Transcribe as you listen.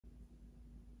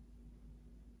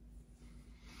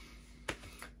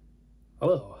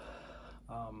Hello.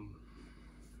 Um,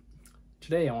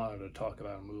 Today I wanted to talk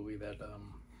about a movie that,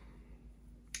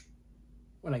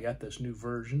 when I got this new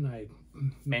version, I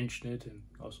mentioned it, and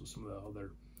also some of the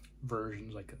other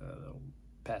versions, like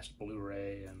past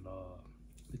Blu-ray and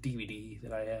the DVD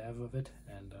that I have of it.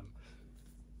 And,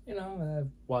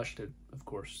 I've watched it, of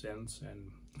course, since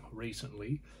and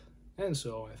recently. And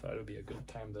so I thought it would be a good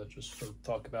time to just sort of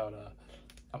talk about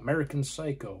American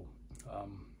Psycho,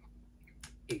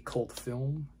 a cult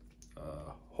film,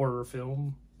 horror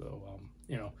film. So,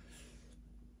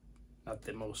 not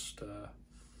the most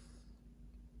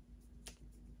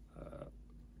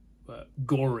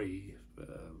gory,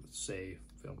 let's say,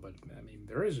 film, but I mean,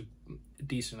 there is a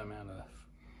decent amount of,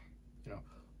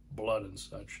 blood and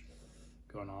such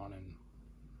going on, and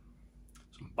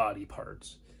some body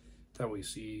parts that we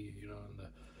see, and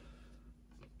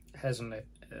has an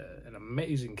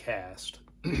amazing cast.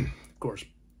 Of course,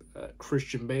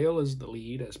 Christian Bale is the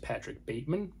lead as Patrick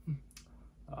Bateman.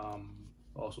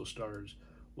 Also stars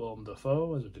Willem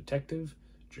Dafoe as a detective,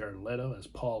 Jared Leto as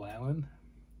Paul Allen,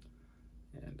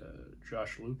 and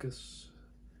Josh Lucas,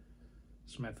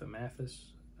 Samantha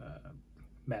Mathis,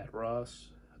 Matt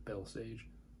Ross, Belle Sage,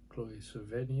 Chloe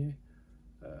Sevigny,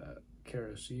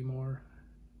 Cara Seymour,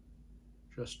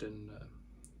 Justin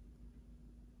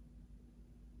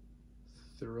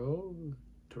Theroux,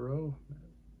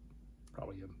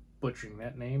 probably butchering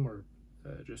that name or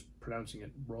just pronouncing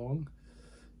it wrong,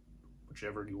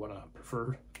 whichever you want to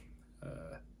prefer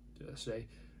to say,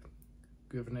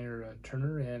 Governor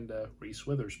Turner, and Reese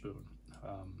Witherspoon,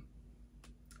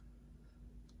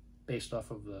 based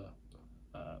off of the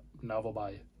novel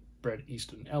by Bret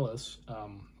Easton Ellis.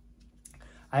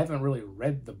 I haven't really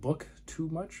read the book too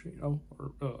much, or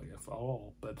if at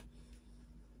all, but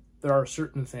there are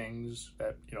certain things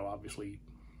that, obviously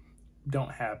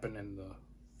don't happen in the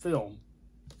film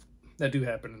that do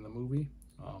happen in the movie.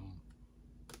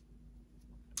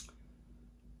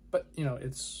 But,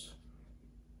 it's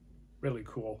really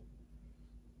cool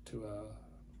to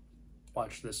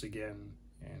watch this again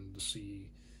and to see,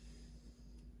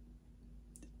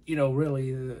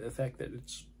 really the fact that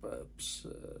it's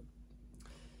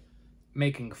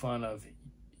making fun of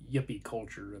yuppie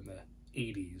culture in the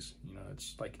 80s.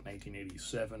 It's like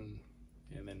 1987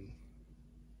 and then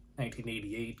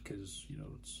 1988, because,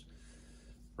 it's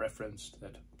referenced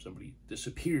that somebody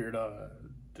disappeared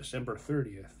December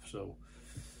 30th, so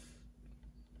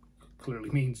clearly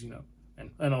means,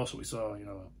 and also we saw,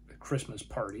 a Christmas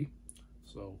party,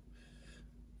 so,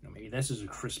 maybe this is a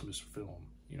Christmas film,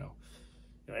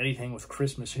 anything with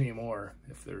Christmas anymore,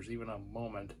 if there's even a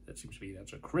moment that seems to be,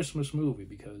 that's a Christmas movie,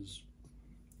 because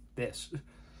this,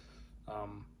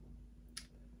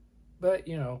 but,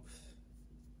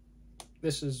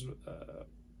 this is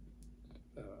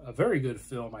a very good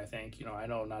film, I think. I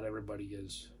know not everybody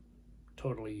is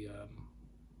totally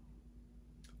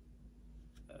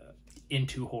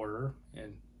into horror,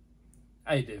 and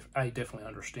I definitely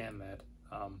understand that.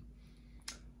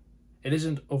 It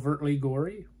isn't overtly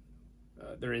gory.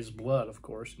 There is blood, of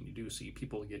course, and you do see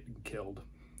people getting killed,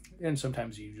 and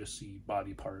sometimes you just see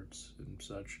body parts and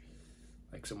such,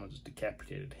 like someone's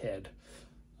decapitated head.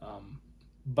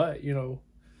 But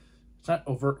it's not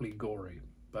overtly gory,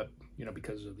 but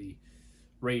because of the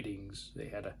ratings, they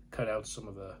had to cut out some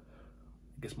of the,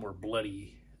 I guess, more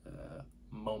bloody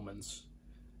moments,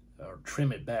 or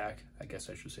trim it back, I guess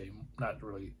I should say, not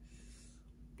really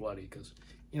bloody, because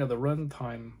the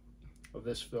runtime of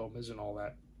this film isn't all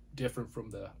that different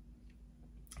from the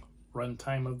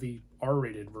runtime of the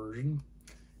R-rated version.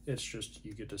 It's just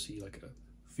you get to see like a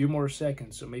few more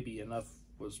seconds, so maybe enough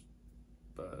was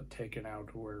taken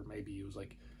out where maybe it was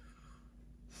like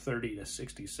 30 to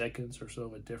 60 seconds or so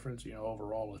of a difference.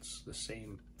 Overall it's the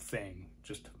same thing,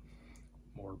 just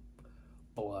more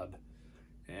blood.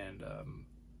 And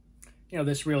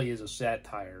this really is a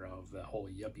satire of the whole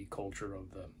yuppie culture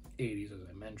of the 80s, as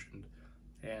I mentioned.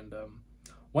 And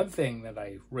one thing that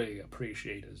I really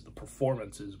appreciate is the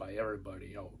performances by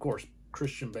everybody. Of course,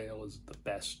 Christian Bale is the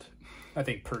best, I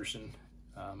think, person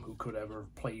who could ever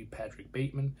play Patrick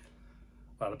Bateman.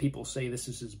 A lot of people say this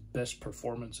is his best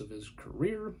performance of his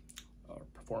career, or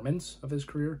performance of his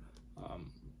career.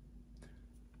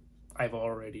 I've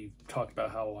already talked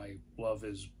about how I love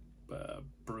his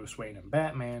Bruce Wayne and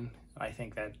Batman. I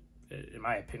think that, in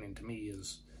my opinion, to me,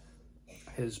 is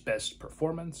his best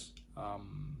performance.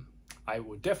 I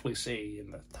would definitely say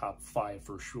in the top 5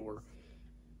 for sure.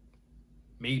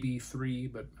 Maybe 3,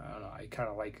 but I don't know. I kind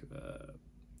of like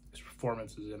his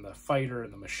performances in The Fighter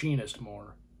and The Machinist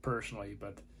more, personally,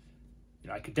 but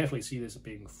I could definitely see this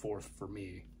being 4th for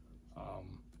me.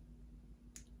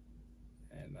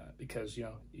 And because, you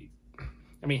know,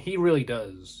 he really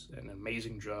does an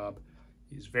amazing job.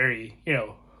 He's very, you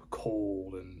know,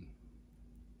 cold and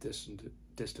distant,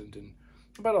 and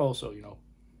but also, you know,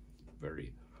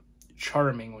 very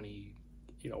charming when he,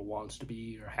 you know, wants to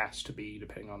be or has to be,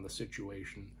 depending on the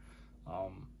situation.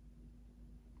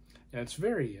 And it's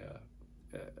very,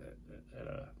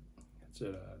 it's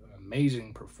an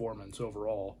amazing performance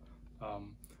overall. I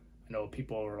know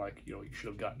people are like, you know, you should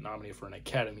have gotten nominated for an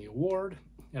Academy Award,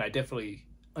 and I definitely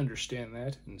understand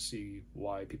that and see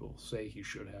why people say he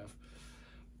should have.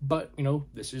 But, you know,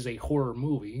 this is a horror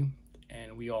movie,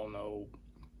 and we all know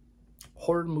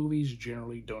horror movies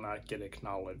generally do not get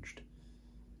acknowledged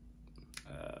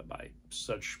by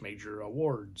such major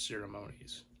award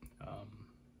ceremonies,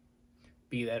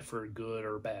 be that for good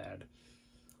or bad.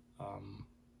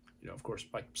 You know, of course,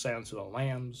 like Silence of the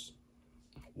Lambs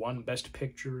won Best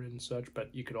Picture and such,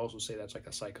 but you could also say that's like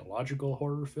a psychological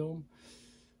horror film,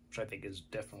 which I think is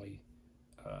definitely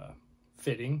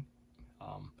fitting.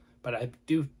 But I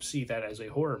do see that as a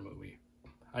horror movie.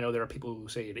 I know there are people who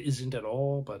say it isn't at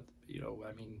all, but, you know,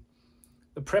 I mean,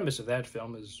 the premise of that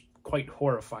film is quite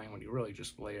horrifying when you really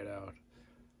just lay it out.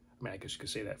 I mean, I guess you could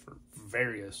say that for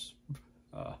various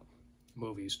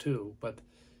movies too, but,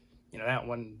 you know, that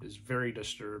one is very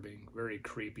disturbing, very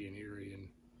creepy and eerie, and,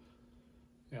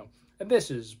 you know, and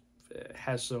this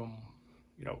has some,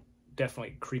 you know,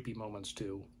 definitely creepy moments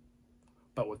too,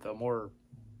 but with the more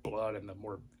blood and the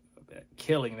more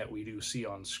killing that we do see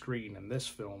on screen in this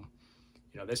film,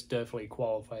 you know, this definitely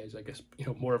qualifies, I guess, you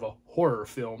know, more of a horror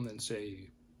film than,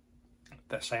 say,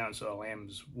 the Silence of the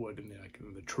Lambs would in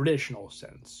the traditional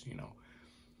sense. You know,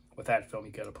 with that film,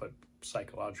 you got to put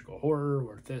psychological horror.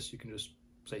 Or with this, you can just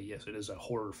say, yes, it is a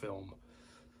horror film,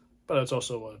 but it's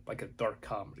also like a dark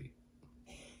comedy.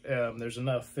 There's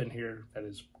enough in here that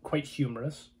is quite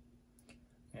humorous,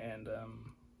 and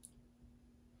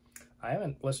I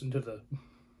haven't listened to the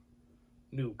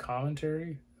new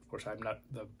commentary. Of course, I'm not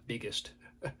the biggest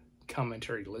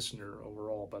commentary listener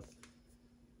overall, but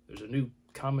there's a new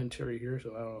commentary here,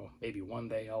 so I don't know, maybe one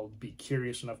day I'll be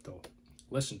curious enough to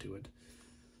listen to it.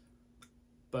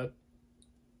 But,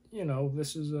 you know,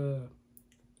 this is a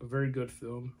very good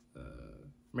film.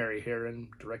 Mary Harron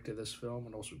directed this film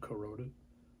and also co-wrote it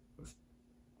with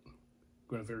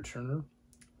Guinevere Turner.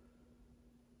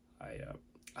 I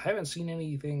haven't seen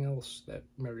anything else that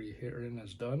Mary Harron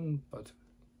has done, but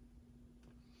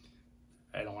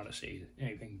I don't want to say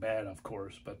anything bad, of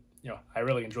course, but, you know, I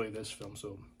really enjoy this film,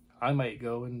 so I might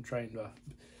go and try and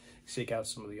seek out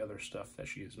some of the other stuff that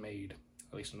she has made,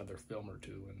 at least another film or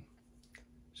two, and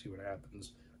see what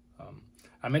happens.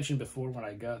 I mentioned before when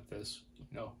I got this,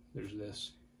 you know, there's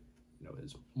this, you know,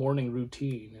 his morning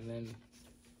routine, and then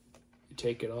you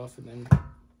take it off, and then,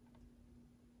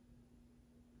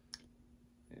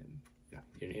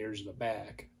 and here's the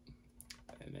back,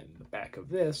 and then the back of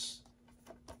this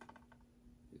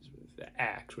is the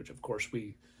axe, which of course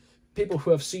people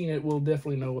who have seen it will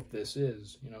definitely know what this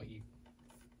is. You know, he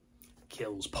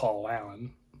kills Paul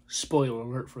Allen. Spoiler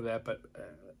alert for that, but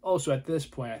also at this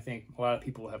point, I think a lot of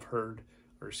people have heard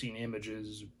or seen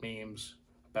images, memes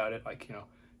about it, like, you know,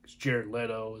 Jared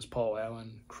Leto is Paul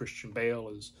Allen, Christian Bale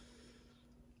is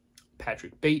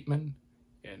Patrick Bateman,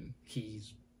 and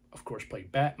he's, of course,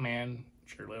 played Batman.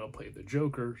 Jared Leto played the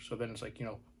Joker, so then it's like, you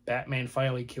know, Batman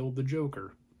finally killed the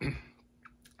Joker.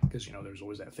 Because, you know, there's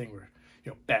always that thing where,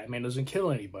 you know, Batman doesn't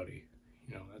kill anybody.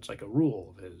 You know, that's like a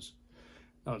rule of his.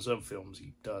 Now, in some films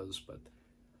he does, but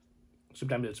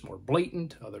sometimes it's more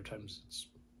blatant. Other times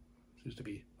it seems to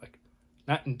be, like,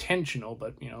 not intentional,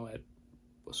 but, you know, it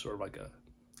was sort of like a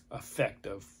effect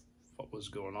of what was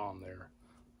going on there.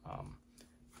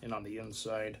 And on the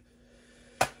inside,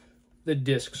 the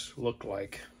discs look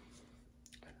like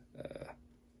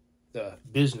the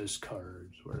business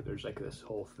cards, where there's like this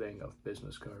whole thing of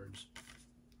business cards.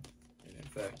 And in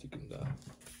fact, you can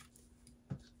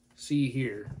see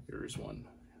here's one,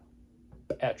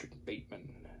 Patrick Bateman.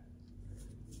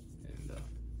 And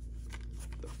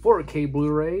the 4K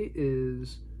Blu-ray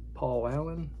is Paul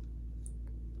Allen.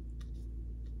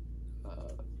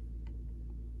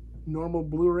 Normal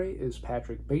Blu-ray is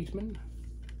Patrick Bateman.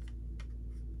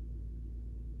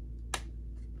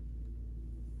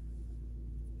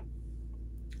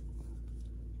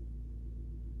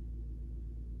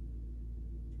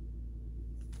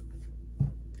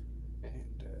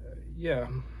 Yeah.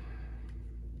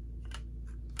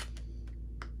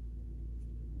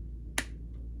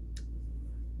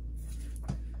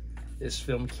 This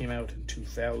film came out in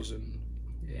 2000,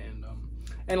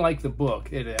 and like the book,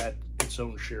 it had its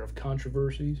own share of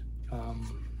controversies,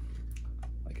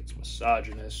 like it's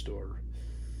misogynist or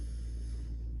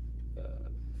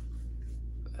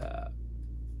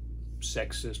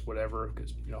sexist, whatever,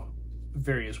 because, you know,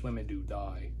 various women do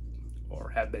die or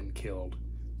have been killed,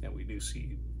 and we do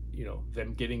see, you know,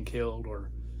 them getting killed or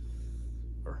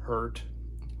hurt,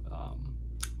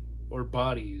 or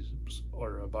bodies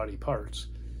or body parts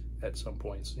at some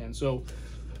points. And so,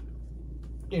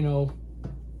 you know,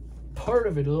 part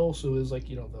of it also is like,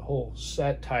 you know, the whole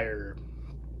satire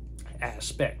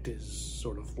aspect is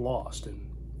sort of lost and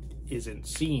isn't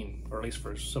seen, or at least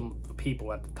for some of the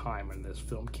people at the time when this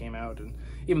film came out, and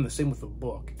even the same with the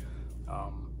book.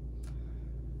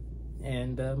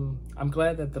 I'm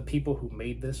glad that the people who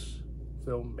made this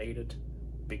film made it,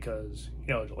 because,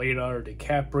 you know, Leonardo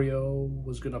DiCaprio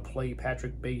was going to play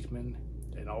Patrick Bateman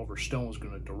and Oliver Stone was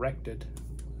going to direct it,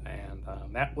 and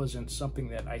that wasn't something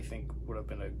that I think would have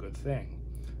been a good thing.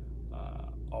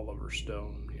 Oliver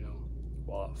Stone, you know,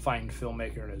 while a fine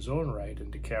filmmaker in his own right,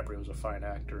 and DiCaprio was a fine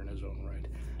actor in his own right,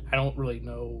 I don't really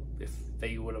know if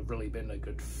they would have really been a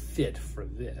good fit for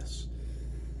this.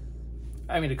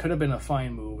 I mean, it could have been a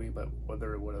fine movie, but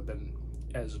whether it would have been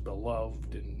as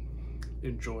beloved and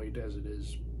enjoyed as it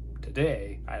is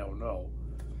today, I don't know.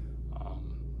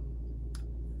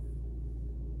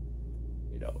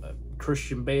 You know,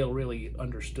 Christian Bale really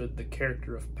understood the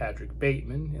character of Patrick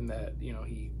Bateman, in that, you know,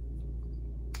 he's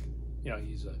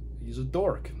a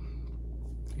dork,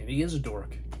 and he is a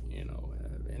dork, you know,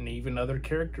 and even other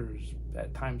characters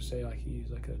at times say like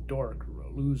he's like a dork or a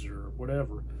loser or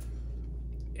whatever.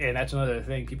 And that's another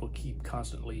thing, people keep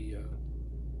constantly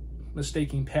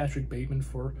mistaking Patrick Bateman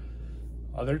for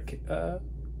other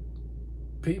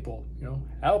people, you know,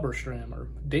 Halberstram or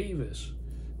Davis.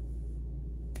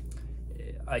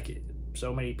 Like,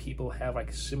 so many people have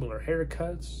like similar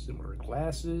haircuts, similar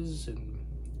glasses, and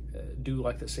do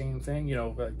like the same thing, you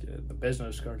know, like the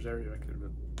business cards there, like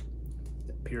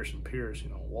Pierce and Pierce, you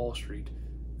know, Wall Street,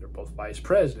 they're both vice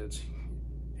presidents,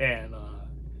 and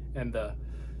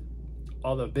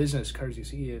all the business cards you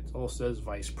see, it all says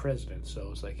vice president, so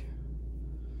it's like,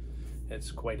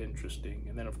 it's quite interesting.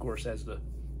 And then of course, as the,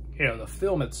 you know, the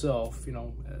film itself, you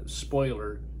know,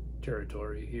 spoiler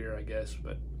territory here, I guess,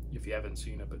 but if you haven't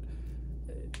seen it, but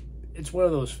it's one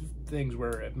of those things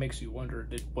where it makes you wonder,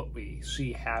 did what we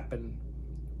see happen,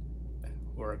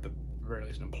 or at the very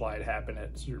least implied happen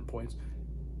at certain points,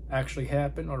 actually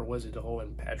happen, or was it all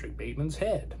in Patrick Bateman's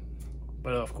head?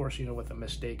 But of course, you know, with the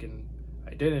mistaken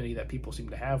identity that people seem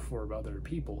to have for other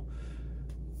people,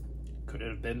 could it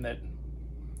have been that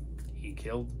he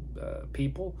killed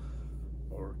people,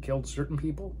 or killed certain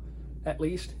people, at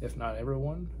least, if not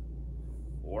everyone?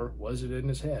 Or was it in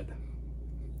his head?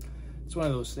 It's one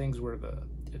of those things where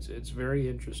it's very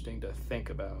interesting to think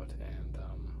about, and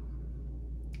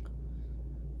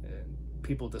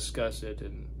people discuss it,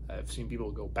 and I've seen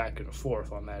people go back and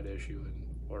forth on that issue,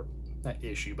 or not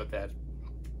issue, but that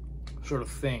sort of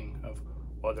thing of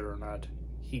whether or not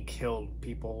he killed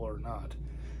people or not.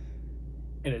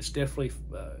 And it's definitely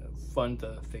fun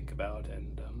to think about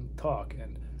and talk.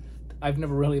 And I've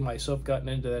never really myself gotten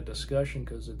into that discussion,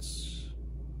 because it's,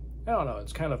 I don't know,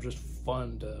 it's kind of just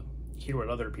fun to hear what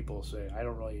other people say. I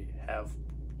don't really have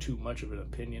too much of an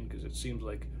opinion, because it seems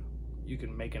like you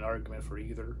can make an argument for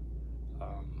either.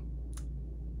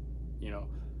 You know,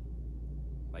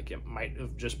 like it might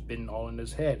have just been all in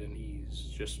his head, and he's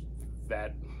just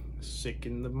that sick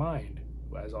in the mind,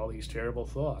 who has all these terrible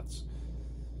thoughts.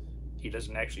 He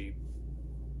doesn't actually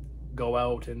go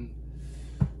out and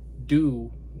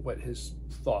do what his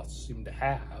thoughts seem to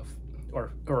have,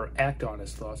 or act on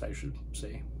his thoughts, I should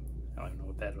say. I don't even know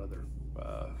what that other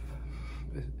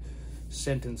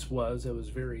sentence was. It was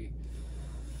very,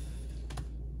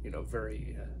 you know,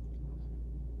 very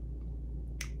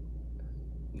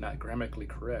not grammatically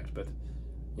correct, but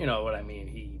you know what I mean.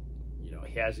 He, you know,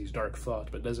 he has these dark thoughts,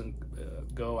 but doesn't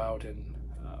go out and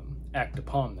act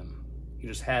upon them. He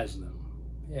just has them,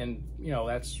 and you know,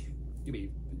 that's, you be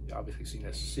obviously seen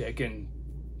as sick and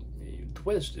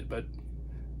twisted, but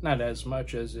not as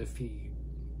much as if he,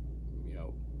 you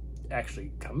know,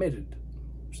 actually committed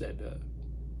said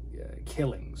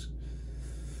killings,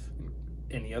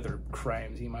 any other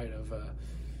crimes he might have,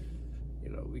 you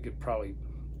know, we could probably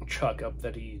chalk up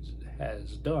that he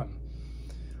has done.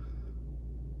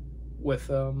 With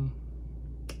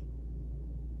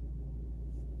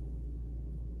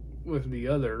the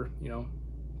other, you know,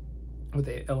 with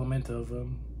the element of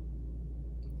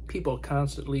people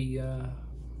constantly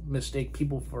mistake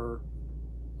people for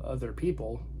other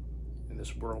people in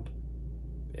this world,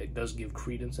 it does give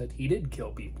credence that he did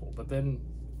kill people. But then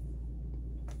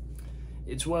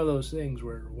it's one of those things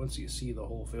where once you see the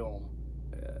whole film,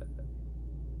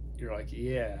 you're like,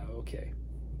 yeah, okay,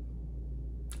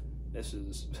 this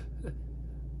is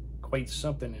quite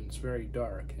something, and it's very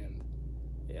dark. And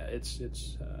yeah, it's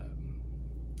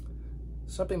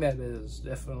something that is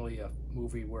definitely a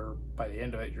movie where by the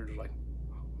end of it you're just like,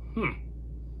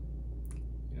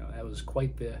 that was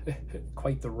quite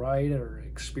the ride or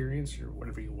experience or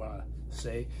whatever you want to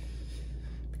say,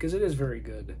 because it is very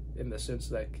good in the sense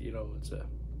that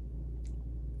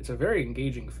it's a very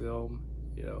engaging film.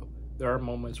 There are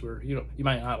moments where you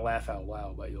might not laugh out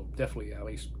loud, but you'll definitely at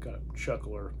least kind of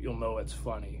chuckle, or you'll know it's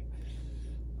funny.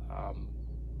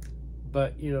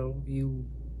 But you're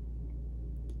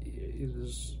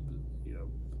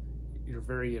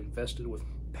very invested with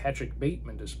Patrick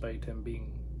Bateman, despite him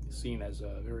being seen as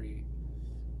a very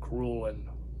cruel and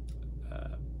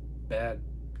bad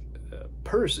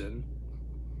person.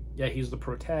 Yeah, he's the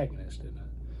protagonist, and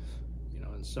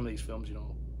in some of these films,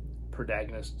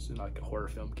 protagonists in like a horror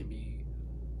film can be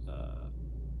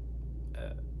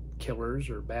killers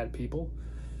or bad people,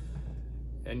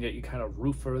 and yet you kind of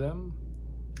root for them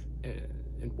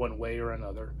in one way or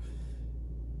another.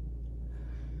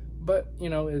 But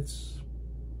it's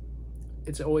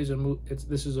always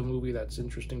this is a movie that's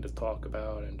interesting to talk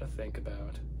about and to think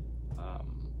about.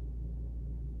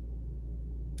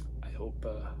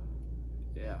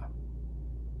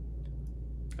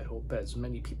 I hope as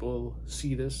many people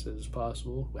see this as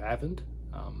possible who haven't.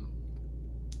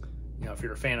 If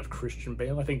you're a fan of Christian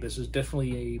Bale, I think this is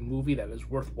definitely a movie that is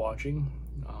worth watching.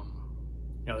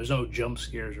 There's no jump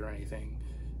scares or anything.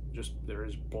 Just there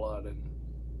is blood and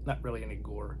not really any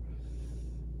gore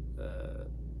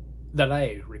that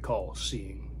I recall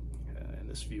seeing in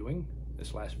this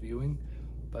last viewing.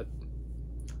 But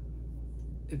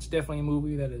it's definitely a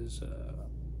movie that is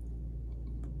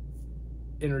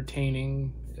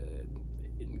entertaining,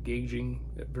 engaging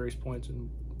at various points, and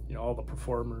all the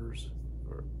performances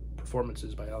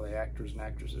by all the actors and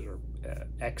actresses are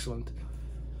excellent.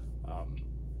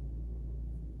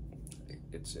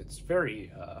 It's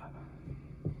very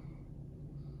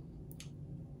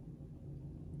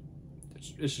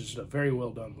it's just a very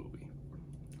well done movie.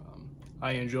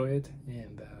 I enjoy it,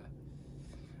 and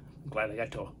I'm glad I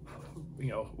got to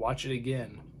watch it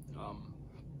again.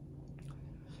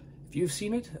 If you've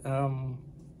seen it,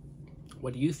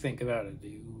 what do you think about it? Do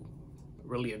you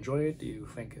really enjoy it? Do you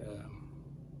think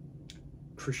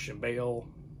Christian Bale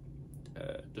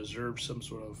deserves some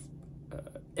sort of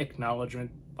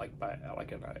acknowledgement, like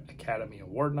an Academy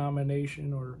Award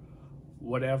nomination or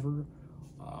whatever?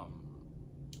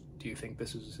 Do you think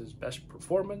this is his best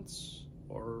performance,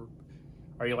 or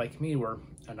are you like me, where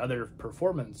another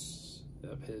performance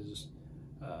of his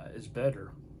is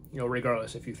better?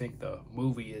 Regardless if you think the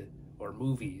movie or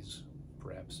movies,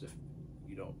 perhaps if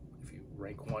you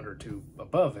rank one or two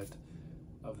above it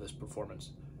of this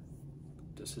performance,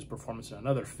 does his performance in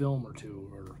another film or two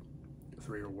or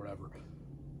three or whatever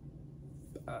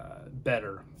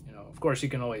better? Of course, you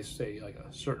can always say like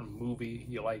a certain movie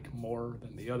you like more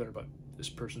than the other, but this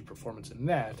person's performance in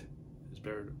that is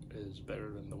better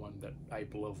than the one that I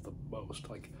love the most.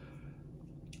 Like,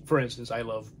 for instance, I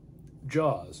love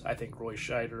Jaws. I think Roy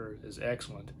Scheider is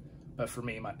excellent, but for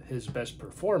me, his best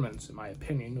performance, in my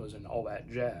opinion, was in All That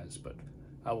Jazz. But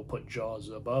I will put Jaws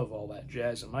above All That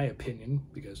Jazz, in my opinion,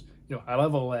 because I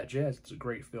love All That Jazz. It's a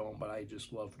great film, but I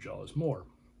just love Jaws more.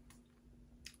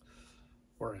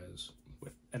 Whereas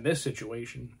in this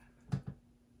situation,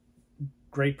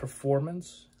 great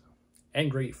performance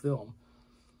and great film,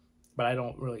 but I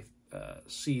don't really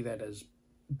see that as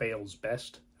Bale's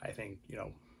best. I think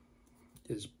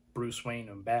his Bruce Wayne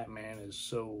and Batman is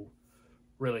so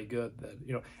really good that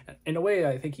in a way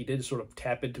I think he did sort of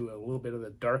tap into a little bit of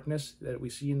the darkness that we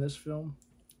see in this film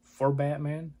for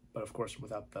Batman, but of course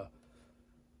without the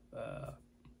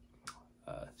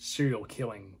serial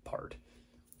killing part.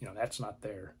 That's not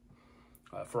there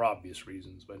for obvious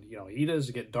reasons, but he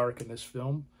does get dark in this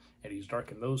film, and he's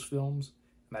dark in those films,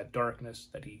 and that darkness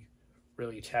that he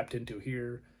really tapped into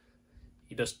here,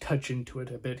 he does touch into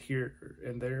it a bit here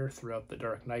and there throughout the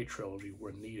Dark Knight trilogy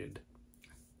when needed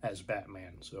as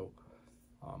Batman. So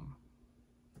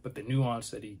but the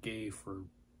nuance that he gave for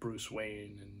Bruce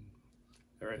Wayne and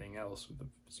everything else with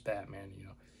his Batman,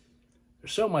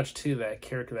 there's so much to that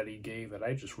character that he gave that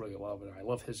I just really love it. I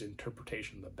love his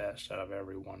interpretation the best out of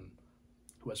everyone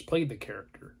who has played the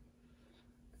character.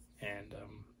 And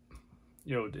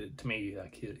to me,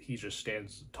 like, he just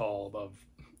stands tall above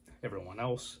everyone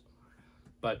else.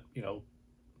 But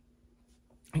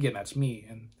again, that's me,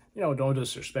 and no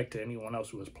disrespect to anyone else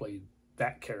who has played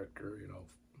that character,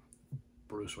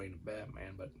 Bruce Wayne and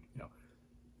Batman, but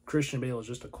Christian Bale is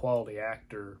just a quality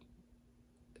actor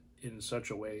in such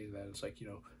a way that it's like,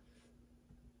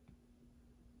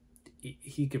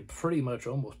 he could pretty much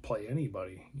almost play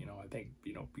anybody. You know, I think,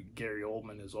 you know, Gary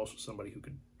Oldman is also somebody who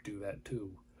could do that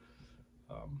too.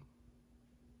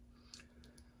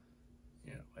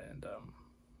 You know,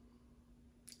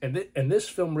 and this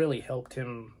film really helped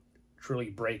him truly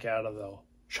break out of the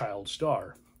child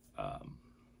star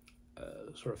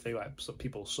sort of thing like some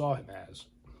people saw him as,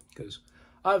 because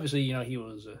obviously, you know, he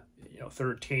was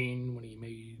 13 when he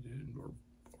made,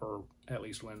 or at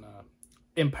least when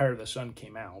Empire of the Sun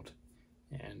came out,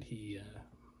 and he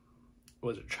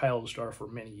was a child star for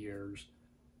many years.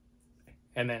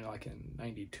 And then, like in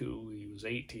 '92, he was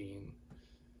 18,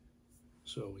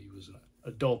 so he was an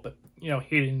adult. But you know,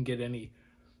 he didn't get any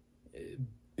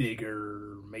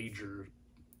bigger, major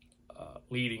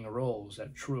leading roles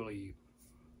that truly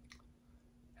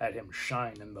had him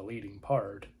shine in the leading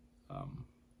part. At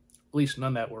least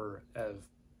none that were of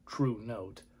true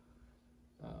note.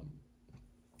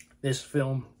 This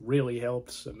film really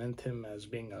helped cement him as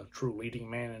being a true leading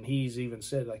man, and he's even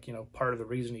said, like, you know, part of the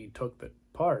reason he took the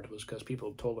part was because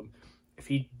people told him if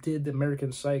he did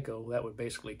American Psycho, that would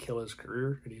basically kill his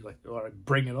career, and he's like, all right,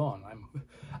 bring it on.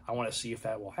 I want to see if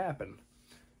that will happen.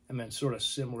 And then sort of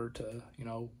similar to, you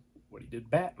know, what he did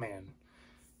Batman.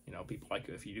 You know, people like,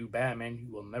 if you do Batman,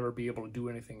 you will never be able to do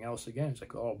anything else again. It's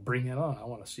like, oh, bring it on. I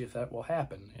want to see if that will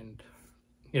happen. And,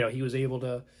 you know, he was able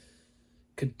to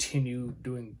continue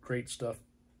doing great stuff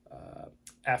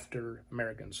after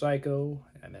American Psycho,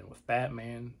 and then with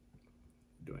Batman,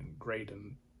 doing great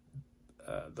in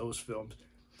those films.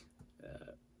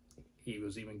 He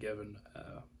was even given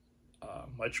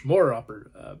much more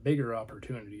bigger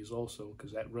opportunities also,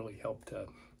 because that really helped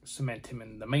cement him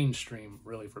in the mainstream,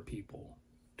 really, for people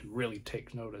to really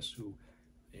take notice who,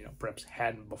 you know, perhaps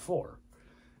hadn't before.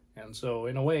 And so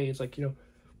in a way, it's like, you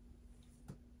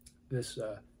know,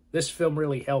 this film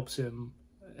really helped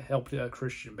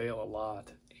Christian Bale a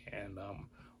lot. And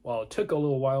while it took a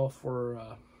little while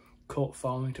for cult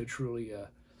following to truly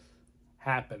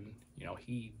happen, you know,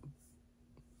 he,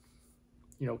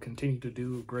 you know, continued to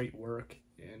do great work,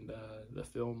 and the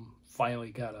film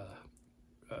finally got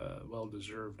a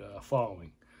well-deserved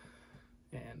following.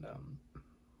 And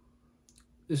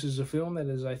this is a film that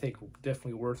is, I think,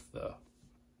 definitely worth the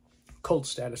cult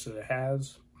status that it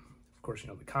has. Of course, you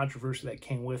know, the controversy that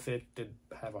came with it did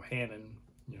have a hand in,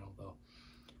 you know,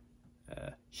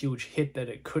 the huge hit that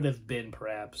it could have been,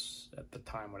 perhaps, at the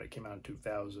time when it came out in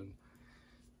 2000.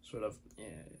 Sort of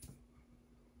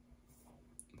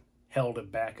held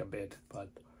it back a bit. But,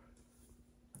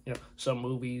 you know, some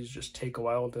movies just take a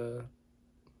while to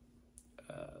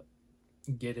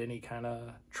get any kind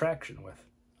of traction with.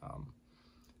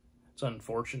 It's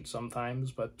unfortunate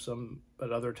sometimes, but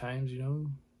other times, you know,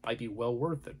 might be well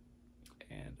worth it.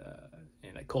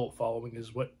 And a cult following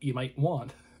is what you might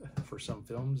want for some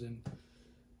films. And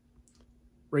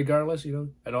regardless, you know,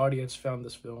 an audience found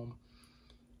this film.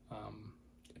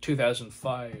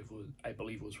 2005, I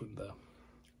believe, was when the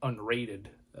unrated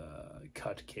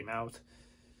cut came out.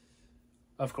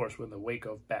 Of course, when the wake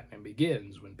of Batman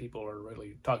Begins, when people are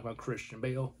really talking about Christian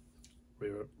Bale,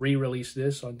 re-released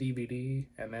this on DVD,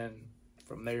 and then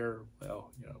from there, well,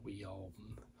 you know,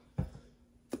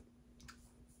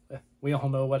 we all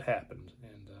know what happened.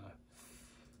 And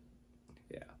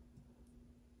yeah,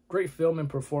 great film and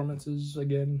performances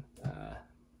again.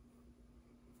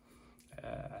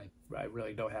 I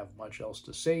really don't have much else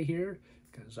to say here,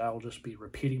 because I'll just be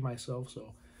repeating myself.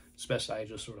 So it's best I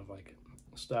just sort of like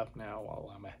stop now while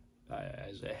I'm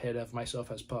as ahead of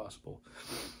myself as possible.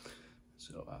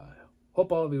 So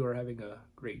hope all of you are having a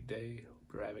great day.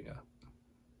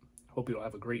 Hope you'll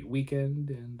have a great weekend,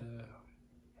 and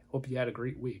hope you had a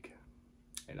great week.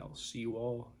 And I'll see you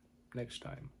all next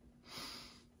time.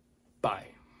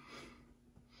 Bye.